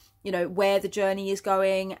and, you know, where the journey is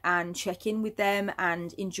going, and check in with them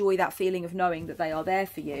and enjoy that feeling of knowing that they are there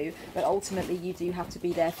for you. But ultimately you do have to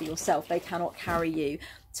be there for yourself. They cannot carry you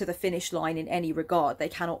to the finish line in any regard. They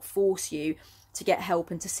cannot force you to get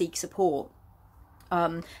help and to seek support.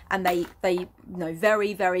 And they you know,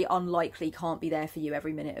 very, very unlikely can't be there for you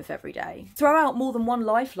every minute of every day. Throw out more than one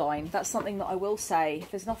lifeline. That's something that I will say.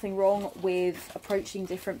 There's nothing wrong with approaching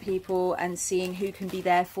different people and seeing who can be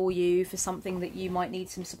there for you for something that you might need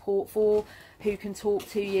some support for, who can talk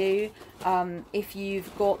to you. If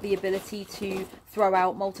you've got the ability to throw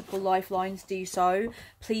out multiple lifelines, do so.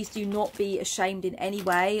 Please do not be ashamed in any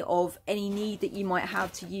way of any need that you might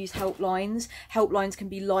have to use helplines. Helplines can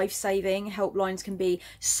be life-saving. Helplines can be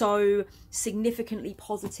so significantly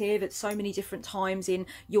positive at so many different times in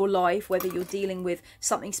your life, whether you're dealing with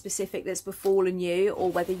something specific that's befallen you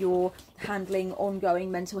or whether you're handling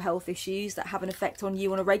ongoing mental health issues that have an effect on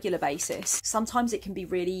you on a regular basis. Sometimes it can be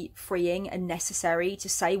really freeing and necessary to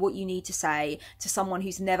say what you need to say to someone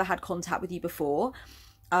who's never had contact with you before.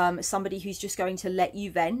 Somebody who's just going to let you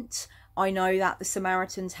vent. I know that the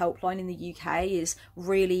Samaritans helpline in the UK is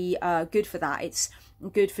really good for that. It's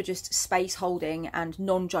good for just space holding and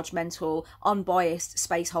non-judgmental, unbiased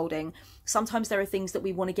space holding. Sometimes there are things that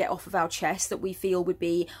we want to get off of our chest that we feel would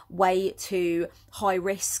be way too high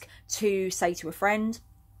risk to say to a friend.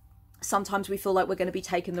 Sometimes we feel like we're going to be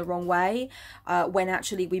taken the wrong way, when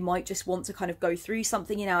actually we might just want to kind of go through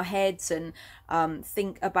something in our heads and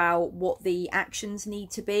think about what the actions need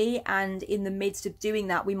to be. And in the midst of doing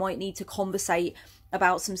that, we might need to conversate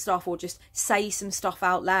about some stuff or just say some stuff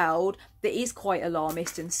out loud that is quite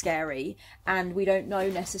alarmist and scary, and we don't know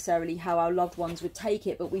necessarily how our loved ones would take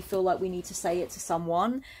it, but we feel like we need to say it to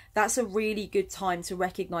someone. That's a really good time to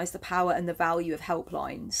recognise the power and the value of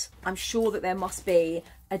helplines. I'm sure that there must be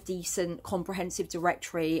a decent comprehensive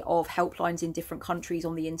directory of helplines in different countries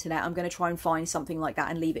on the internet. I'm going to try and find something like that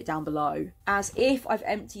and leave it down below. As if I've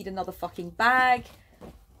emptied another fucking bag.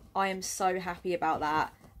 I am so happy about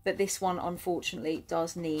that. But this one, unfortunately,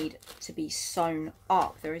 does need to be sewn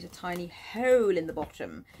up. There is a tiny hole in the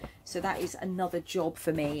bottom. So that is another job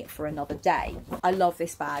for me for another day. I love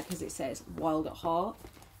this bag because it says wild at heart.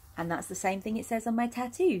 And that's the same thing it says on my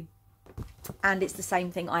tattoo. And it's the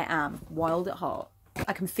same thing I am, wild at heart.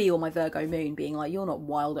 I can feel my Virgo moon being like, you're not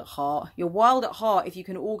wild at heart. You're wild at heart if you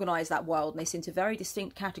can organise that wildness into very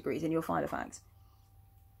distinct categories in your finder facts.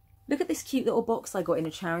 Look at this cute little box I got in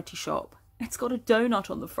a charity shop. It's got a donut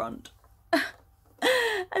on the front.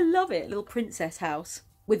 I love it. Little princess house.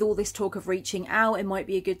 With all this talk of reaching out, it might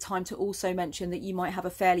be a good time to also mention that you might have a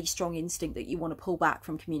fairly strong instinct that you want to pull back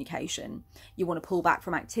from communication. You want to pull back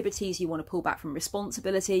from activities. You want to pull back from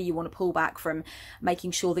responsibility. You want to pull back from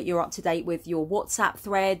making sure that you're up to date with your WhatsApp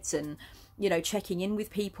threads and, you know, checking in with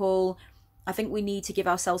people. I think we need to give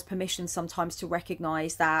ourselves permission sometimes to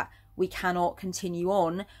recognise that we cannot continue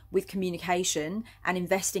on with communication and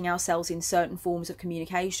investing ourselves in certain forms of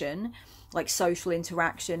communication, like social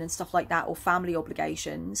interaction and stuff like that, or family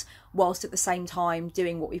obligations, whilst at the same time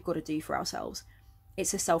doing what we've got to do for ourselves.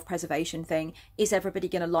 It's a self-preservation thing. Is everybody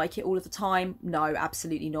going to like it all of the time? No,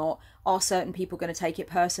 absolutely not. Are certain people going to take it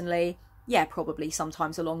personally? Yeah, probably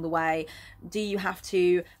sometimes along the way. Do you have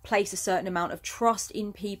to place a certain amount of trust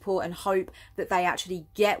in people and hope that they actually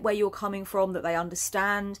get where you're coming from, that they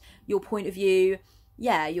understand your point of view?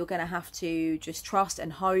 yeah, you're going to have to just trust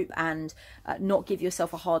and hope and not give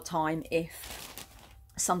yourself a hard time if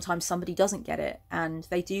sometimes somebody doesn't get it and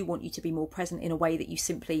they do want you to be more present in a way that you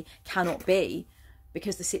simply cannot be,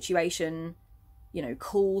 because the situation, you know,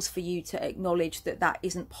 calls for you to acknowledge that that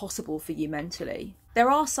isn't possible for you mentally. There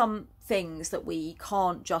are some things that we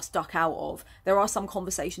can't just duck out of. There are some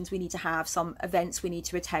conversations we need to have, some events we need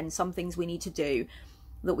to attend, some things we need to do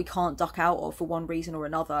that we can't duck out of for one reason or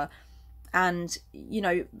another. And, you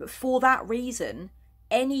know, for that reason,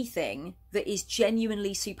 anything that is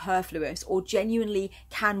genuinely superfluous or genuinely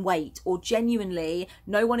can wait or genuinely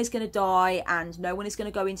no one is going to die and no one is going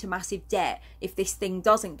to go into massive debt if this thing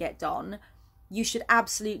doesn't get done, you should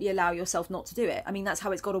absolutely allow yourself not to do it. I mean, that's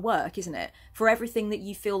how it's got to work, isn't it? For everything that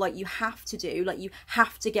you feel like you have to do, like you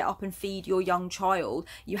have to get up and feed your young child,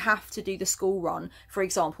 you have to do the school run, for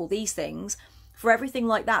example, these things, for everything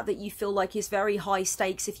like that that you feel like is very high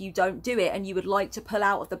stakes if you don't do it and you would like to pull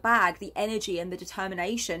out of the bag the energy and the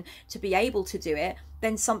determination to be able to do it,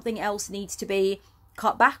 then something else needs to be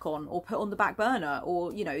cut back on or put on the back burner,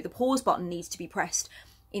 or, you know, the pause button needs to be pressed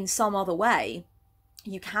in some other way.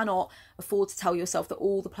 You cannot afford to tell yourself that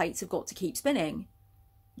all the plates have got to keep spinning.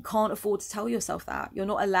 You can't afford to tell yourself that. You're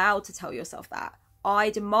not allowed to tell yourself that. I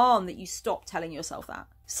demand that you stop telling yourself that.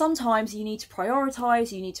 Sometimes you need to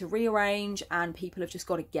prioritize, you need to rearrange, and people have just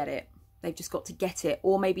got to get it. They've just got to get it,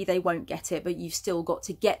 or maybe they won't get it, but you've still got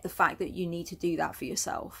to get the fact that you need to do that for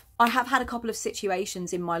yourself. I have had a couple of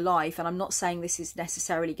situations in my life, and I'm not saying this is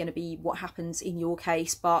necessarily going to be what happens in your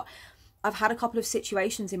case, but I've had a couple of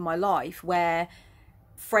situations in my life where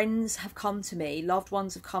friends have come to me, loved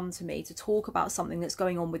ones have come to me to talk about something that's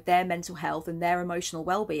going on with their mental health and their emotional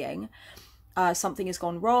well-being. Something has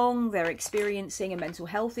gone wrong, they're experiencing a mental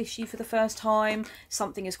health issue for the first time,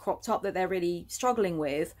 something has cropped up that they're really struggling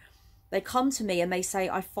with. They come to me and they say,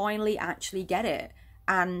 I finally actually get it.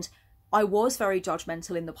 And I was very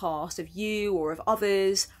judgmental in the past of you or of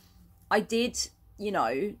others. I did, you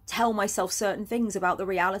know, tell myself certain things about the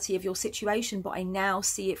reality of your situation, but I now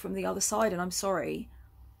see it from the other side and I'm sorry.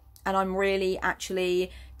 And I'm really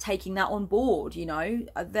actually taking that on board, you know.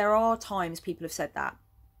 There are times people have said that,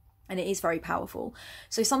 and it is very powerful.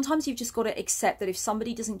 So sometimes you've just got to accept that if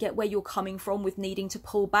somebody doesn't get where you're coming from with needing to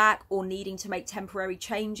pull back or needing to make temporary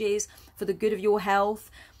changes for the good of your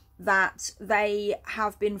health, that they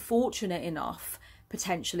have been fortunate enough,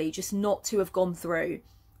 potentially, just not to have gone through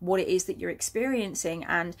what it is that you're experiencing.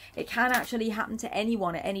 And it can actually happen to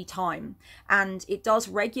anyone at any time, and it does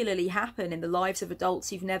regularly happen in the lives of adults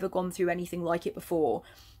who've never gone through anything like it before,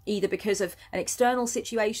 either because of an external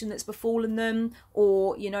situation that's befallen them,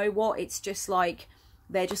 or, you know what, it's just like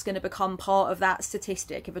they're just going to become part of that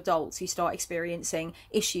statistic of adults who start experiencing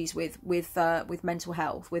issues with mental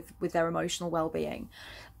health, with their emotional well-being.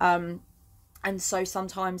 And so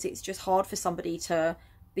sometimes it's just hard for somebody to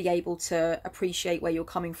be able to appreciate where you're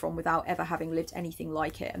coming from without ever having lived anything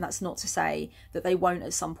like it. And that's not to say that they won't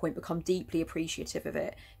at some point become deeply appreciative of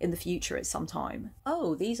it in the future at some time.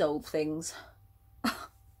 Oh, these old things.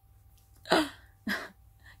 Do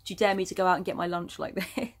you dare me to go out and get my lunch like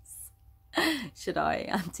this? Should I?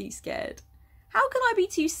 I'm too scared. How can I be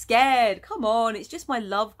too scared? Come on, it's just my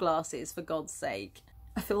love glasses, for God's sake.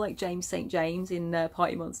 I feel like James St. James in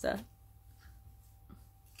Party Monster.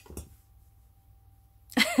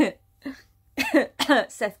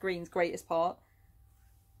 Seth Green's greatest part.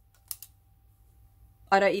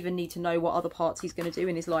 I don't even need to know what other parts he's going to do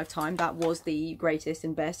in his lifetime. That was the greatest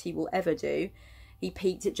and best he will ever do. He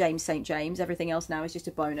peaked at James St. James. Everything else now is just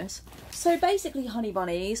a bonus. So basically, honey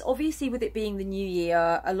bunnies, obviously with it being the new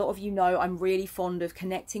year, a lot of you know I'm really fond of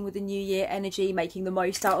connecting with the new year energy, making the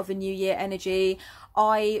most out of the new year energy.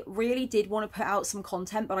 I really did want to put out some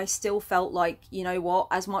content, but I still felt like, you know what,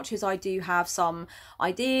 as much as I do have some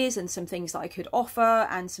ideas and some things that I could offer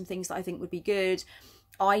and some things that I think would be good,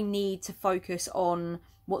 I need to focus on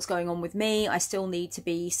what's going on with me. I still need to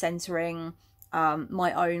be centering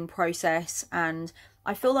my own process, and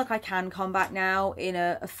I feel like I can come back now in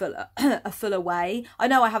a fuller way. I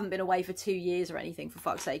know I haven't been away for 2 years or anything, for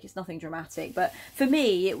fuck's sake, it's nothing dramatic, but for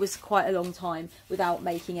me it was quite a long time without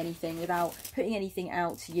making anything, without putting anything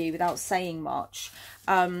out to you, without saying much.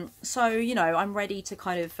 So, you know, I'm ready to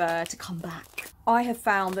kind of to come back. I have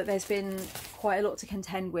found that there's been quite a lot to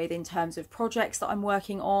contend with in terms of projects that I'm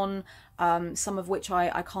working on, some of which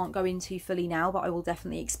I can't go into fully now, but I will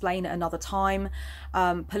definitely explain at another time.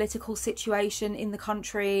 Political situation in the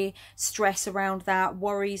country, stress around that,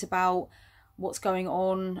 worries about what's going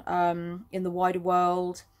on in the wider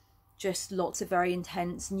world, just lots of very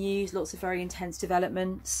intense news, lots of very intense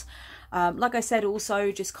developments. Like I said,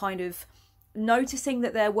 also just kind of noticing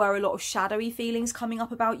that there were a lot of shadowy feelings coming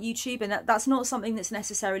up about YouTube, and that's not something that's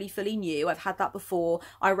necessarily fully new. I've had that before.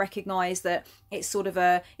 I recognize that it's sort of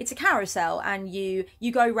it's a carousel, and you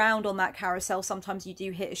go round on that carousel. Sometimes you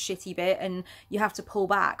do hit a shitty bit and you have to pull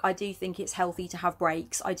back. I do think it's healthy to have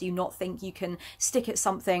breaks. I do not think you can stick at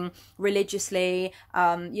something religiously,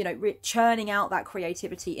 you know, churning out that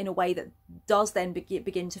creativity in a way that does then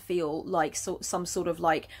begin to feel like some sort of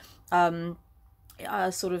like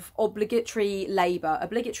sort of obligatory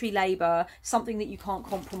labour, something that you can't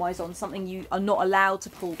compromise on, something you are not allowed to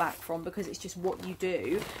pull back from because it's just what you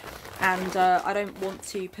do. And I don't want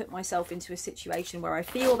to put myself into a situation where I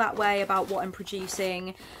feel that way about what I'm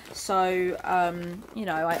producing. So you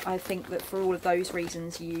know, I think that for all of those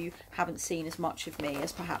reasons you haven't seen as much of me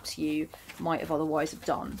as perhaps you might have otherwise have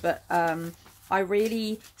done. But I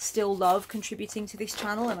really still love contributing to this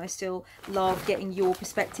channel, and I still love getting your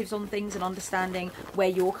perspectives on things and understanding where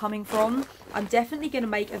you're coming from. I'm definitely going to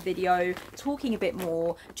make a video talking a bit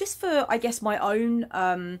more, just for, I guess, my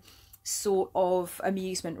own sort of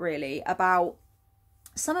amusement, really, about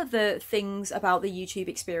some of the things about the YouTube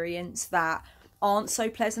experience that aren't so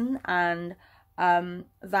pleasant and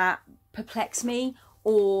that perplex me,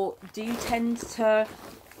 or do tend to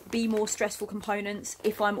be more stressful components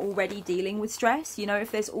if I'm already dealing with stress. You know,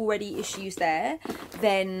 if there's already issues there,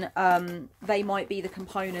 then they might be the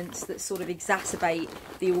components that sort of exacerbate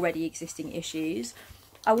the already existing issues.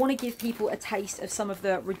 I want to give people a taste of some of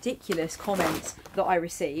the ridiculous comments that I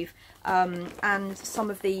receive, and some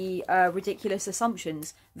of the ridiculous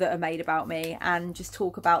assumptions that are made about me, and just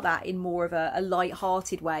talk about that in more of a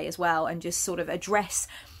light-hearted way as well, and just sort of address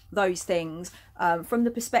those things from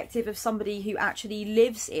the perspective of somebody who actually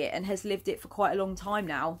lives it and has lived it for quite a long time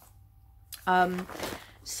now.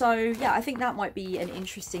 So yeah, I think that might be an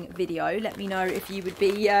interesting video. Let me know if you would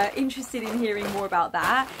be interested in hearing more about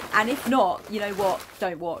that, and if not, you know what,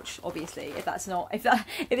 don't watch, obviously. If it's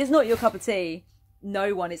not your cup of tea,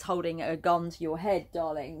 no one is holding a gun to your head,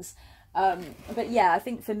 darlings. But yeah, I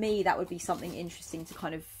think for me that would be something interesting to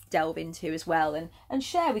kind of delve into as well, and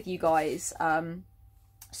share with you guys.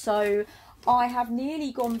 So I have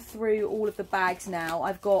nearly gone through all of the bags now.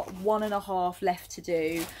 I've got 1.5 left to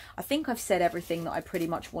do. I think I've said everything that I pretty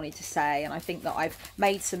much wanted to say, and I think that I've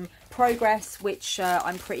made some progress, which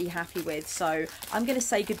I'm pretty happy with. So I'm going to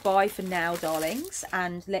say goodbye for now, darlings,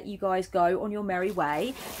 and let you guys go on your merry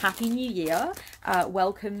way. Happy New Year.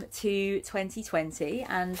 Welcome to 2020,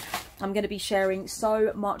 and I'm going to be sharing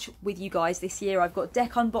so much with you guys this year. I've got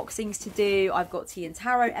deck unboxings to do. I've got tea and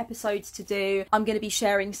tarot episodes to do. I'm going to be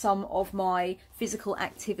sharing some of my physical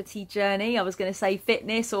activity journey. I was going to say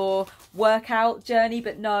fitness or workout journey,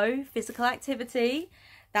 but no, physical activity.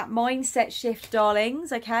 That mindset shift,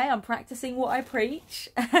 darlings. Okay, I'm practicing what I preach.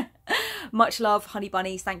 Much love, honey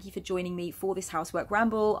bunnies. Thank you for joining me for this housework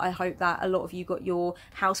ramble. I hope that a lot of you got your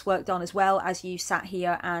housework done as well as you sat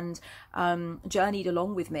here and journeyed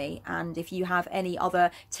along with me. And if you have any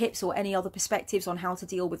other tips or any other perspectives on how to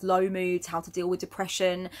deal with low moods, how to deal with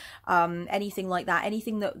depression, anything like that,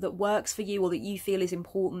 anything that works for you or that you feel is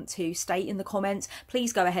important to state in the comments,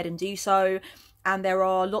 please go ahead and do so. And there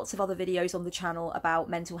are lots of other videos on the channel about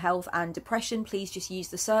mental health and depression. Please just use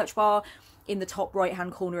the search bar in the top right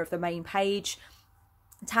hand corner of the main page.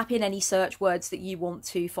 Tap in any search words that you want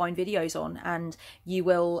to find videos on, and you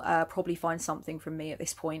will probably find something from me at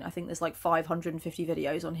this point. I think there's like 550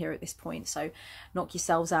 videos on here at this point, so knock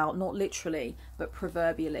yourselves out, not literally, but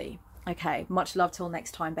proverbially. Okay, much love till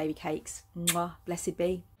next time, baby cakes. Mwah, blessed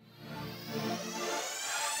be.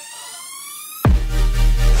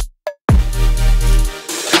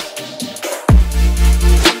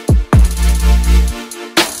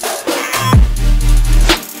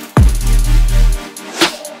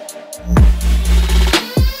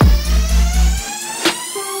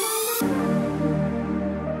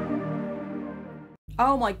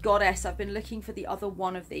 Oh my goddess, I've been looking for the other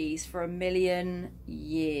one of these for a million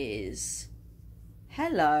years.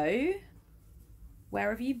 Hello? Where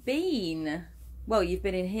have you been? Well, you've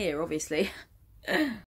been in here, obviously.